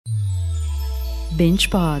Binge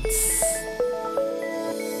Pods.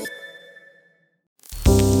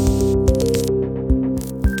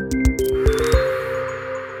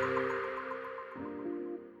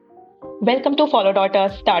 Welcome to Follow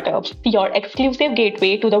Startups, your exclusive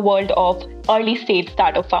gateway to the world of early stage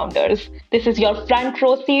startup founders. This is your front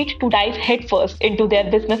row seat to dive headfirst into their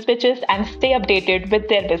business pitches and stay updated with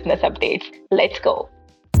their business updates. Let's go.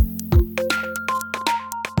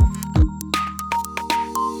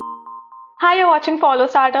 Hi, you're watching Follow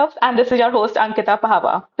Startups, and this is your host Ankita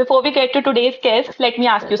Pahava. Before we get to today's guest, let me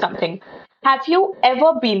ask you something. Have you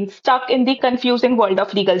ever been stuck in the confusing world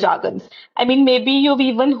of legal jargons? I mean, maybe you've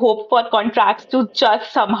even hoped for contracts to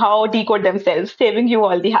just somehow decode themselves, saving you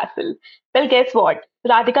all the hassle. Well, guess what?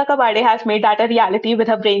 Radhika Kabbade has made that a reality with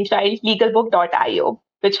her brainchild, Legalbook.io,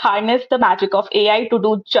 which harnessed the magic of AI to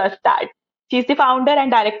do just that. She's the founder and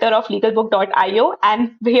director of Legalbook.io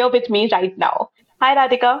and here with me right now. Hi,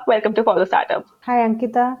 Radhika. Welcome to Follow Startup. Hi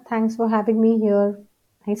Ankita, thanks for having me here.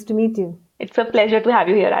 Nice to meet you. It's a pleasure to have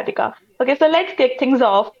you here, Radhika. Okay, so let's kick things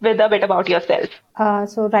off with a bit about yourself.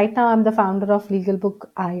 So right now I'm the founder of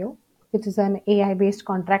Legalbook.io, which is an AI-based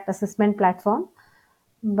contract assessment platform.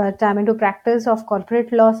 But I'm into practice of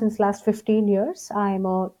corporate law since last 15 years. I'm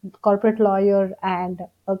a corporate lawyer and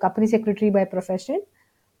a company secretary by profession.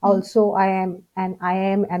 Also, I am an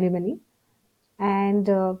IIM alumni,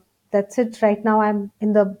 and that's it. Right now, I'm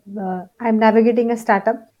navigating a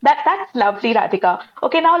startup. That's lovely, Radhika.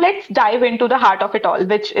 Okay, now let's dive into the heart of it all,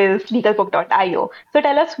 which is legalbook.io. So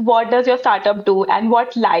tell us, what does your startup do and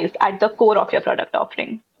what lies at the core of your product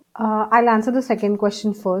offering? I'll answer the second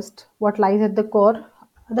question first. What lies at the core?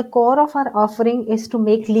 The core of our offering is to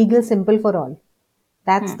make legal simple for all.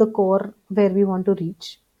 That's Hmm. the core where we want to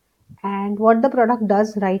reach. And what the product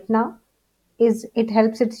does right now is it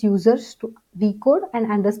helps its users to decode and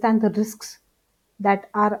understand the risks that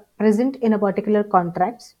are present in a particular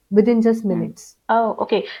contracts within just Hmm. minutes. Oh,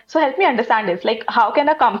 okay. So help me understand this. Like, how can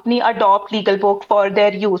a company adopt LegalBook for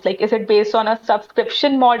their use? Like, is it based on a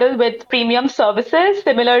subscription model with premium services,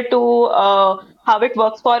 similar to how it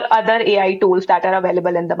works for other AI tools that are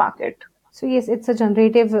available in the market? So yes, it's a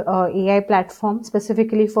generative AI platform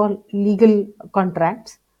specifically for legal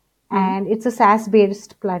contracts, Hmm. and it's a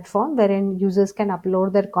SaaS-based platform wherein users can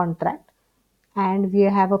upload their contract, and we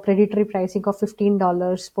have a predatory pricing of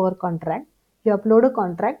 $15 per contract. You upload a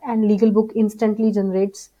contract, and LegalBook instantly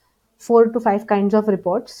generates 4 to 5 kinds of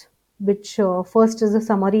reports, which first is a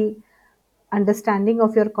summary understanding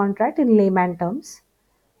of your contract in layman terms.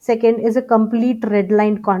 Second is a complete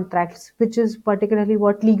redlined contracts, which is particularly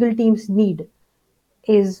what legal teams need.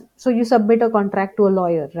 Is so you submit a contract to a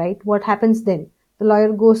lawyer, right? What happens then? The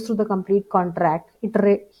lawyer goes through the complete contract.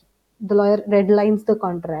 The lawyer redlines the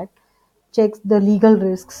contract, checks the legal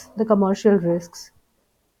risks, the commercial risks.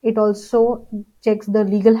 It also checks the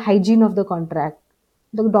legal hygiene of the contract,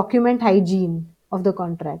 the document hygiene of the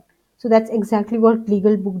contract. So that's exactly what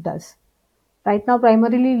Legal Book does. Right now,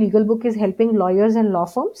 primarily, Legal Book is helping lawyers and law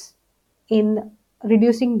firms in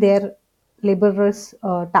reducing their laborious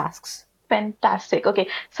tasks. Fantastic. Okay.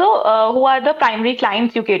 So, who are the primary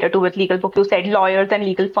clients you cater to with LegalBook? You said lawyers and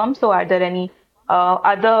legal firms. So, are there any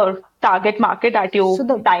other target market that So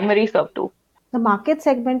you primarily serve to? the market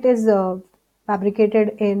segment is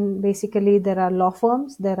fabricated in basically there are law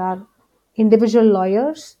firms, there are individual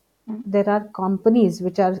lawyers, Mm. there are companies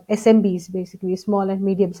which are SMBs, basically small and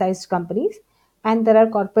medium sized companies, and there are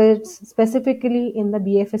corporates specifically in the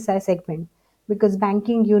BFSI segment, because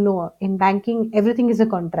banking, in banking everything is a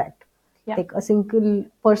contract. Yeah. Like a single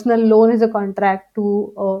personal loan is a contract,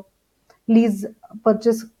 to lease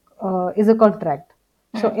purchase is a contract.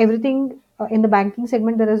 So Mm. everything in the banking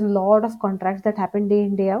segment, there is a lot of contracts that happen day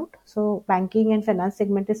in day out. So banking and finance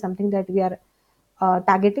segment is something that we are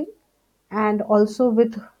targeting, and also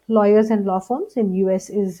with lawyers and law firms in US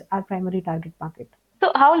is our primary target market.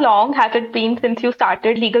 So, how long has it been since you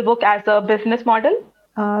started LegalBook as a business model?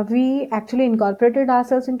 We actually incorporated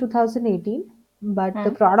ourselves in 2018, but the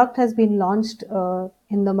Mm. product has been launched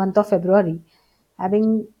in the month of February. Having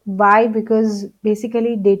why? Because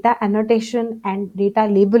basically data annotation and data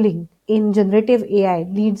labeling in generative AI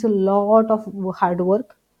needs a lot of hard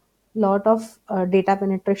work, lot of data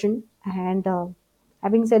penetration, and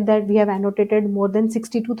having said that, we have annotated more than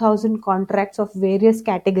 62,000 contracts of various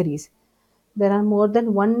categories. There are more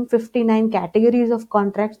than 159 categories of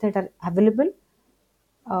contracts that are available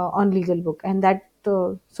on Legal Book, and that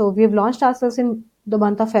so we have launched ourselves in the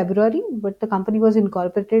month of February, but the company was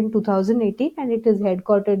incorporated in 2018, and it is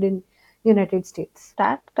headquartered in United States.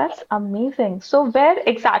 That's amazing. So, where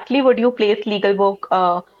exactly would you place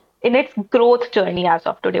LegalBook in its growth journey as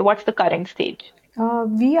of today? What's the current stage?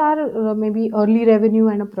 We are maybe early revenue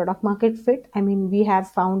and a product market fit. I mean, we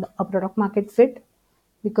have found a product market fit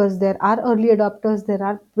because there are early adopters, there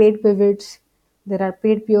are paid pivots, there are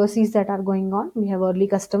paid POCs that are going on. We have early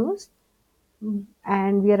customers,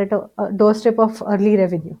 and we are at a doorstep of early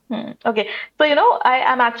revenue. Okay. So, I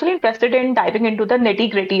am actually interested in diving into the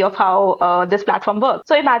nitty-gritty of how this platform works.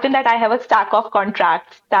 So, imagine that I have a stack of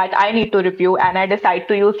contracts that I need to review and I decide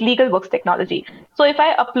to use Legalbook's technology. So, if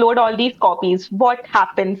I upload all these copies, what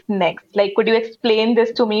happens next? Like, could you explain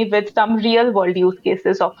this to me with some real-world use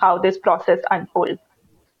cases of how this process unfolds?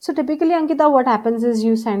 So typically, Ankita, what happens is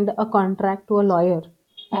you send a contract to a lawyer,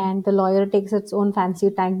 Hmm. and the lawyer takes its own fancy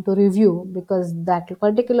time to review because that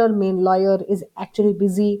particular main lawyer is actually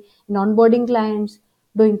busy in onboarding clients,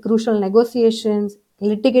 doing crucial negotiations,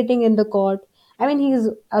 litigating in the court. I mean, he is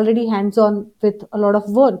already hands on with a lot of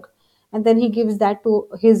work. And then he gives that to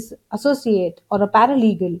his associate or a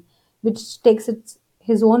paralegal, which takes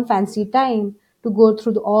his own fancy time to go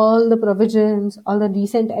through all the provisions, all the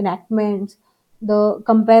recent enactments, the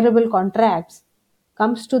comparable contracts,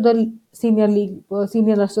 comes to the senior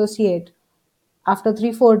associate after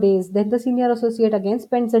 3 4 days. Then the senior associate again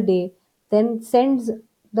spends a day, then sends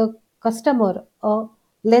the customer a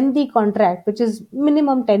lengthy contract which is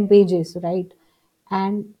minimum 10 pages, right?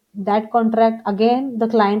 And that contract, again the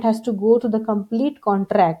client has to go to the complete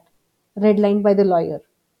contract redlined by the lawyer.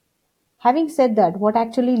 Having said that, what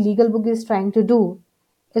actually Legalbook is trying to do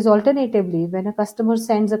is, alternatively, when a customer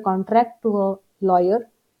sends a contract to a lawyer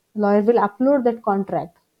will upload that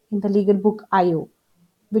contract in the Legalbook IO,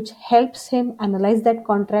 which helps him analyze that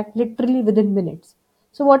contract literally within minutes.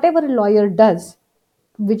 So whatever a lawyer does,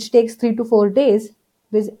 which takes 3 to 4 days,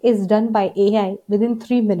 is done by AI within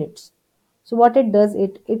 3 minutes. So what it does,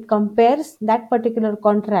 it compares that particular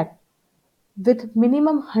contract with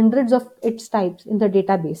minimum hundreds of its types in the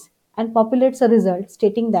database and populates a result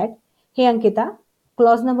stating that, hey Ankita,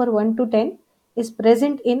 clause number 1 to 10 is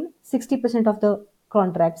present in 60% of the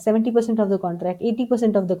contract, 70% of the contract,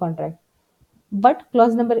 80% of the contract. But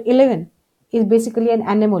clause number 11 is basically an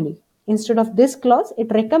anomaly. Instead of this clause, it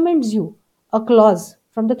recommends you a clause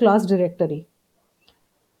from the clause directory.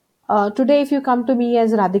 Today, if you come to me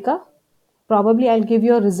as Radhika, probably I'll give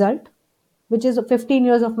you a result which is 15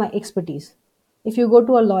 years of my expertise. If you go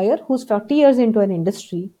to a lawyer who's 40 years into an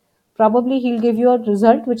industry, probably he'll give you a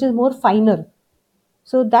result which is more finer.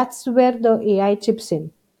 So that's where the AI chips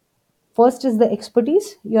in. First is the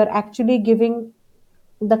expertise. You're actually giving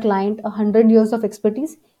the client 100 years of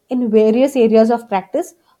expertise in various areas of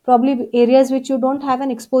practice, probably areas which you don't have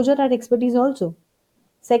an exposure or expertise also.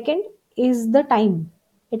 Second is the time.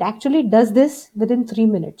 It actually does this within 3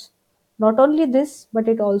 minutes. Not only this, but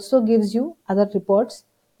it also gives you other reports,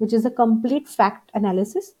 which is a complete fact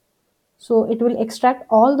analysis. So it will extract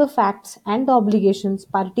all the facts and the obligations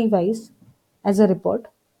party wise as a report.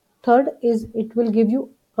 Third is it will give you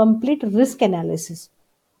complete risk analysis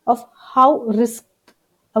of how risk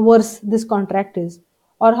averse this contract is,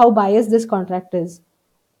 or how biased this contract is,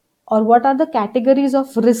 or what are the categories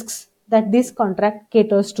of risks that this contract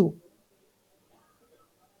caters to.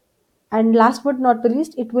 And last but not the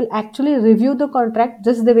least, it will actually review the contract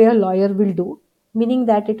just the way a lawyer will do, meaning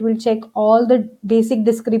that it will check all the basic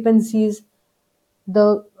discrepancies,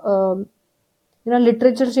 the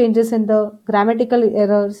literature changes and the grammatical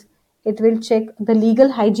errors. It will check the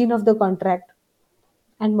legal hygiene of the contract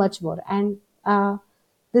and much more. And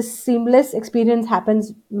this seamless experience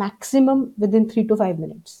happens maximum within 3 to 5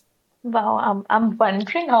 minutes. Wow, I'm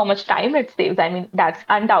wondering how much time it saves. I mean, that's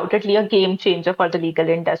undoubtedly a game changer for the legal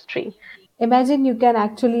industry. Imagine you can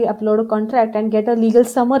actually upload a contract and get a legal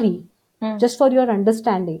summary Hmm. just for your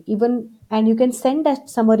understanding. Even and you can send that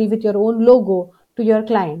summary with your own logo to your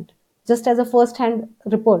client just as a first hand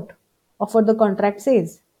report of what the contract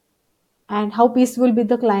says and how peaceful be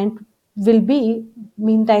the client will be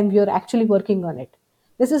meantime you're actually working on it.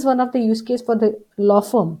 This is one of the use case for the law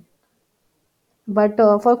firm, but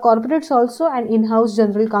for corporates also and in-house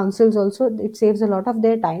general counsels also, it saves a lot of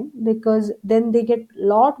their time because then they get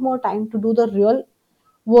lot more time to do the real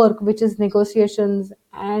work, which is negotiations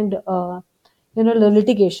and the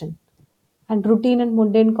litigation. And routine and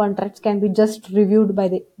mundane contracts can be just reviewed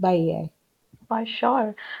by AI. For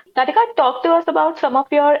sure. Radhika, talk to us about some of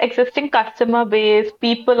your existing customer base,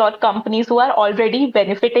 people or companies who are already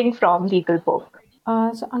benefiting from Legalbook.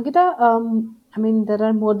 So Ankita, I mean, there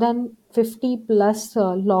are more than 50 plus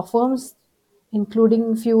law firms,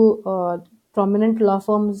 including few prominent law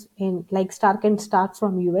firms in like Stark and Stark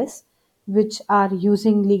from US, which are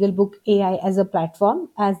using LegalBook AI as a platform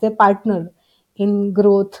as their partner in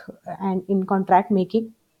growth and in contract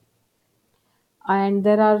making. and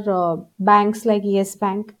there are banks like Yes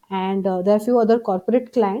Bank, and there are few other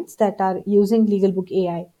corporate clients that are using Legalbook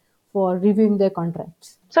AI for reviewing their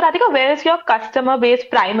contracts. So, Radhika, where is your customer base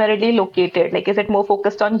primarily located? Like, is it more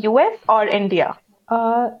focused on US or India?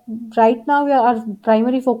 Uh, right now, our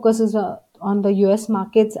primary focus is on the US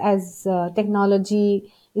markets, as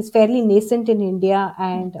technology is fairly nascent in India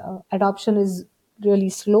and adoption is really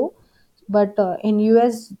slow. But in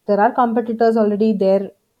US, there are competitors already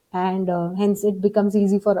there, and hence it becomes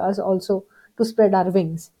easy for us also to spread our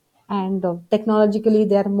wings. And technologically,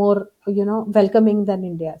 they are more, welcoming than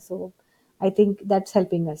India. So I think that's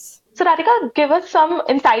helping us. So, Radhika, give us some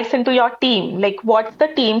insights into your team. Like, what's the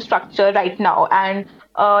team structure right now, and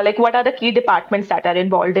like, what are the key departments that are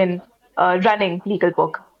involved in running Legal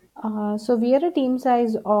Book? So we are a team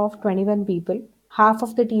size of 21 people. Half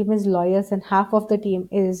of the team is lawyers and half of the team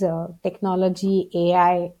is technology,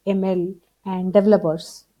 AI, ML, and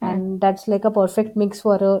developers. And that's like a perfect mix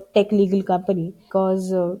for a tech legal company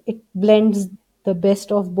because it blends the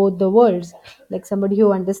best of both the worlds. Like somebody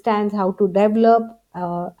who understands how to develop,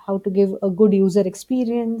 how to give a good user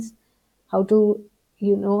experience, how to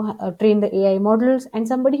train the AI models, and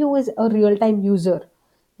somebody who is a real time user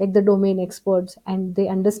like the domain experts, and they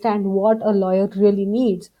understand what a lawyer really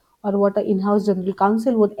needs or what an in-house general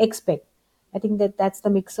counsel would expect. I think that that's the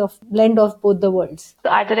mix of blend of both the worlds. So,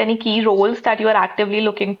 are there any key roles that you are actively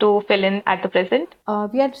looking to fill in at the present?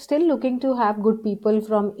 We are still looking to have good people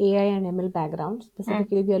from AI and ML backgrounds. Mm.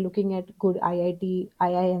 Specifically, we are looking at good IIT,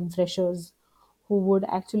 IIM freshers who would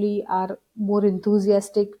actually are more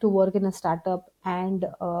enthusiastic to work in a startup, and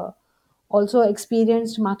also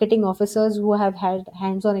experienced marketing officers who have had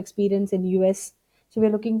hands-on experience in US. So we are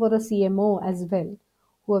looking for a CMO as well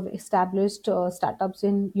who have established startups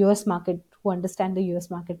in US market, who understand the US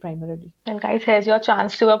market primarily. Well, guys, here's your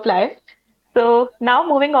chance to apply. So, now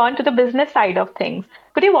moving on to the business side of things.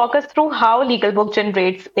 Could you walk us through how Legal Book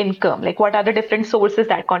generates income? Like, what are the different sources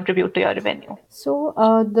that contribute to your revenue? So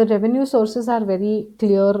the revenue sources are very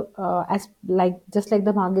clear, as like just like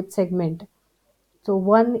the market segment. So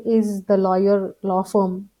one is the lawyer law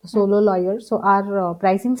firm, Mm. solo lawyer. So our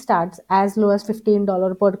pricing starts as low as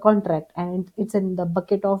 $15 per contract, and it's in the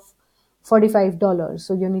bucket of $45.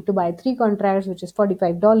 So you need to buy three contracts, which is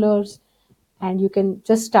 $45, and you can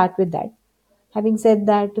just start with that. Having said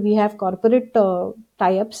that, we have corporate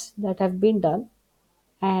tie-ups that have been done,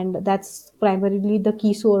 and that's primarily the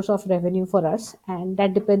key source of revenue for us, and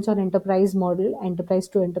that depends on enterprise model, enterprise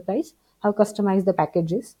to enterprise, how customized the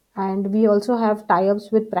package is. And we also have tie-ups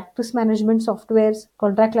with practice management softwares,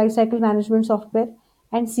 contract lifecycle management software,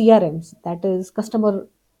 and CRMs, that is customer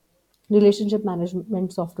relationship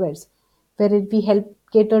management softwares, where we help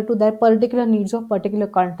cater to their particular needs of particular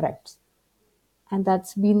contracts, and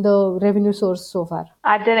that's been the revenue source so far.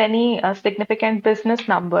 Are there any significant business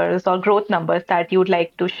numbers or growth numbers that you'd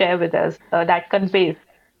like to share with us that conveys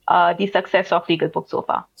the success of Legal Book so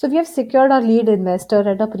far? So we have secured our lead investor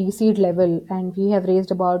at a pre-seed level, and we have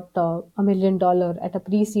raised about $1 million at a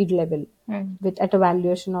pre-seed level, Mm. with at a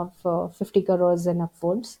valuation of 50 crores and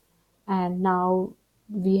upwards. And now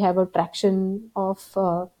we have a traction of,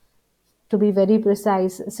 to be very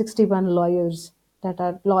precise, 61 lawyers that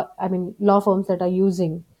are law firms that are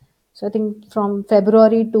using. So I think from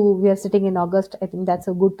February to we are sitting in August, I think that's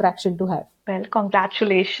a good traction to have. Well,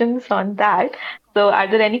 congratulations on that. So, are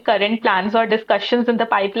there any current plans or discussions in the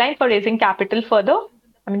pipeline for raising capital further?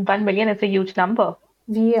 I mean, 1 million is a huge number.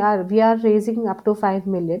 We are raising up to 5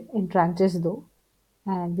 million in tranches though,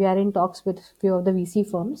 and we are in talks with few of the VC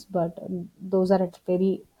firms, but those are at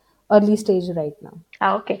very early stage right now.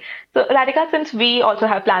 Ah, okay. So, Radhika, since we also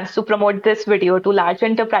have plans to promote this video to large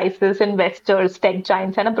enterprises, investors, tech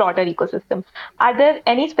giants, and a broader ecosystem, are there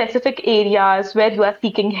any specific areas where you are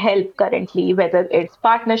seeking help currently, whether it's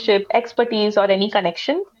partnership, expertise, or any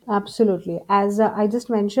connections? Absolutely. As I just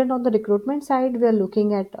mentioned, on the recruitment side, we are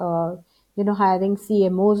looking at hiring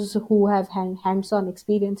CMOs who have hands-on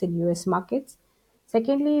experience in US markets.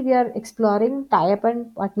 Secondly, we are exploring tie-up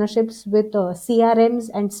and partnerships with CRMs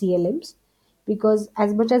and CLMs, because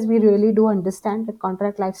as much as we really do understand that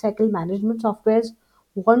contract lifecycle management softwares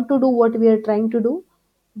want to do what we are trying to do,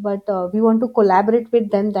 but we want to collaborate with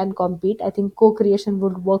them than compete. I think co-creation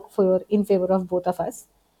would work for in favor of both of us.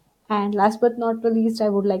 And last but not the least, I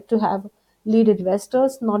would like to have lead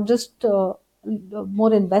investors, not just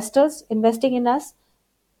more investors investing in us,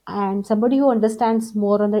 and somebody who understands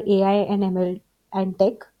more on the AI and ML and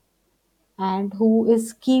tech, and who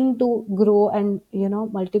is keen to grow and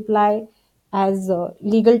multiply, as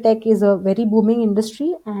legal tech is a very booming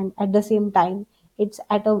industry, and at the same time it's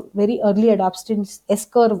at a very early adoption S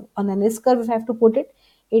curve. On an S curve, if I have to put it,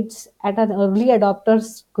 it's at an early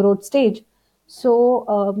adopter's growth stage.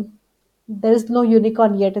 So there is no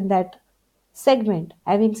unicorn yet in that segment.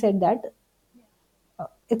 Having said that,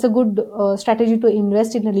 it's a good strategy to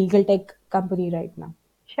invest in a legal tech company right now.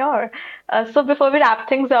 Sure. So before we wrap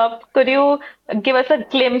things up, could you give us a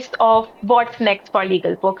glimpse of what's next for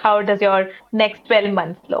Legal Book? How does your next 12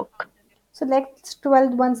 months look? So next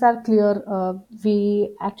 12 months are clear.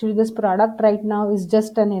 We actually, this product right now is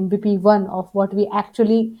just an MVP one of what we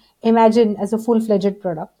actually imagine as a full-fledged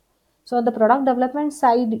product. So on the product development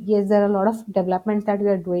side, yes, there are a lot of developments that we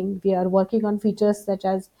are doing. We are working on features such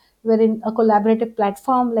as we're in a collaborative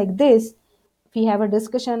platform like this. We have a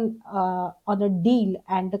discussion on a deal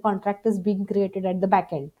and the contract is being created at the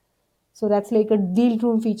back end. So that's like a deal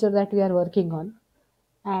room feature that we are working on,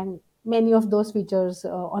 and many of those features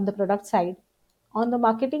on the product side. On the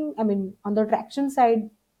marketing, I mean, on the traction side,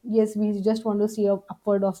 yes, we just want to see a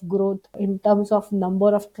upward of growth in terms of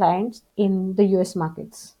number of clients in the US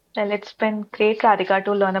markets. Well, it's been great, Radhika,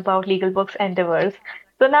 to learn about Legal Book's endeavors.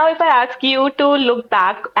 So now, if I ask you to look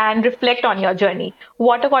back and reflect on your journey,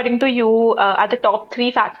 what, according to you, are the top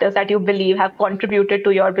three factors that you believe have contributed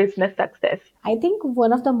to your business success? I think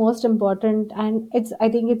one of the most important, and I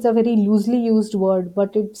think it's a very loosely used word,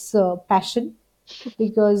 but it's passion.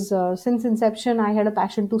 Because since inception, I had a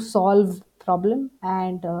passion to solve problem,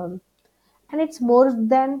 and it's more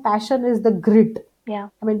than passion is the grit. Yeah.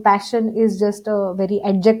 I mean, passion is just a very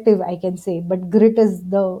adjective, I can say, but grit is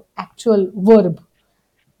the actual verb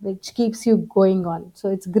which keeps you going on. So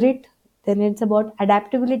it's grit, then it's about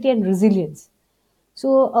adaptability and resilience.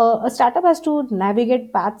 So a startup has to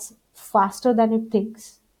navigate paths faster than it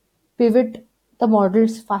thinks, pivot the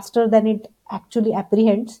models faster than it actually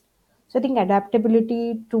apprehends. So I think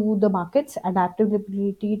adaptability to the markets,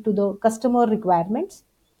 adaptability to the customer requirements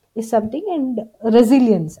is something, and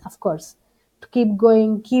resilience, of course, to keep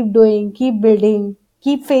going, keep doing, keep building,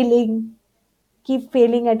 keep failing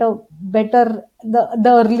at a better, the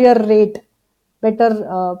earlier rate,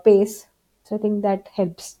 better pace. So I think that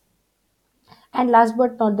helps. And last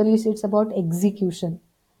but not the least, it's about execution.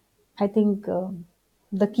 I think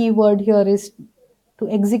the key word here is to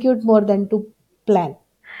execute more than to plan.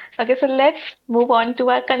 Okay, so let's move on to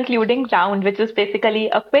our concluding round, which is basically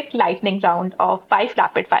a quick lightning round of five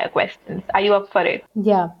rapid fire questions. Are you up for it?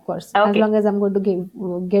 Yeah, of course. As Okay. long as I'm going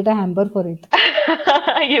to get a hamper for it.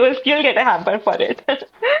 You'll get a hamper for it.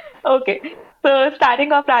 Okay. So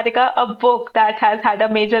starting off, Radhika, a book that has had a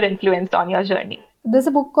major influence on your journey. There's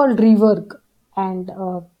a book called Rework, and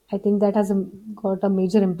I think that has got a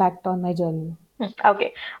major impact on my journey.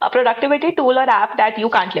 Okay. A productivity tool or app that you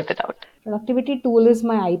can't live without. Productivity tool is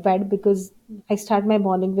my iPad because I start my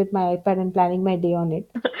morning with my iPad and planning my day on it.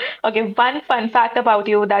 Okay. One fun fact about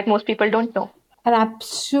you that most people don't know. I'm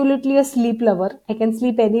absolutely a sleep lover. I can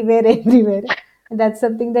sleep anywhere, everywhere. And that's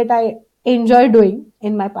something that I enjoy doing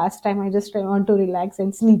in my pastime. I just want to relax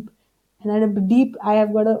and sleep. And at a deep, I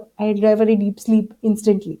enjoy very deep sleep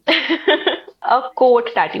instantly. A quote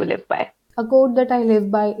that you live by. A quote that I live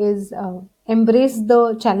by is embrace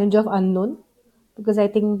the challenge of unknown, because I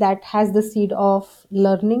think that has the seed of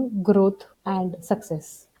learning, growth, and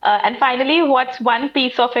success. And finally, what's one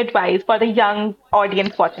piece of advice for the young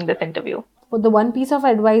audience watching this interview? For the one piece of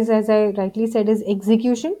advice, as I rightly said, is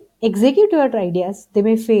execution. Execute your ideas. They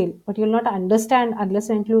may fail, but you'll not understand unless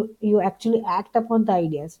and until you actually act upon the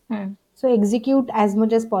ideas. Hmm. So execute as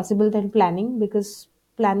much as possible than planning, because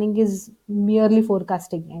planning is merely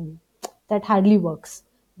forecasting, and that hardly works.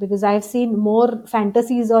 Because I've seen more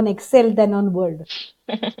fantasies on Excel than on Word.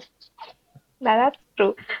 That's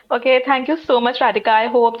true. Okay, thank you so much, Radhika. I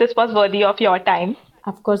hope this was worthy of your time.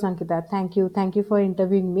 Of course, Ankita. Thank you. Thank you for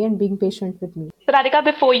interviewing me and being patient with me. So, Radhika,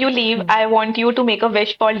 before you leave, I want you to make a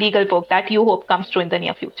wish for Legal Book that you hope comes true in the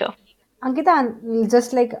near future. Ankita,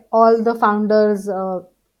 just like all the founders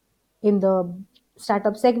in the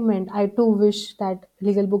startup segment, I too wish that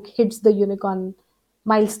Legal Book hits the unicorn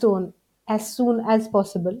milestone as soon as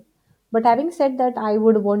possible. But having said that, I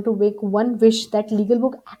would want to make one wish that Legal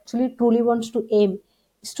Book actually truly wants to aim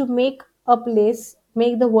is to make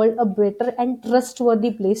the world a better and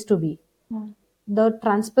trustworthy place to be. Hmm. The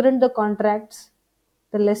transparent the contracts,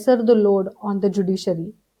 the lesser the load on the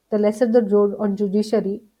judiciary. The lesser the load on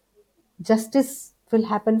judiciary, justice will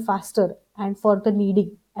happen faster and for the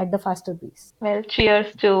needy at the faster pace. Well,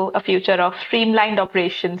 cheers to a future of streamlined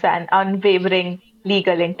operations and unwavering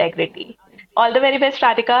legal integrity. All the very best,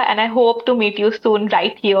 Radhika, and I hope to meet you soon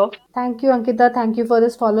right here. Thank you, Ankita. Thank you for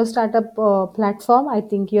this Follow Startup platform. I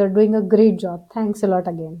think you're doing a great job. Thanks a lot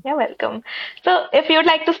again. You're welcome. So, if you'd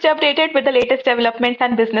like to stay updated with the latest developments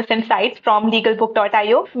and business insights from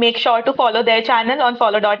legalbook.io, make sure to follow their channel on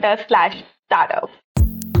follow.us/startup.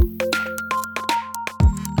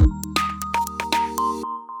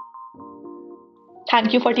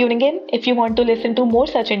 Thank you for tuning in. If you want to listen to more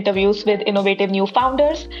such interviews with innovative new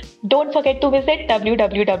founders, don't forget to visit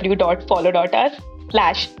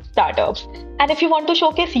www.follow.us/startups. And if you want to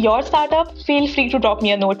showcase your startup, feel free to drop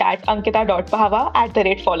me a note at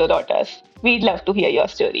ankita.pahava@follow.us. We'd love to hear your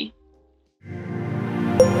story.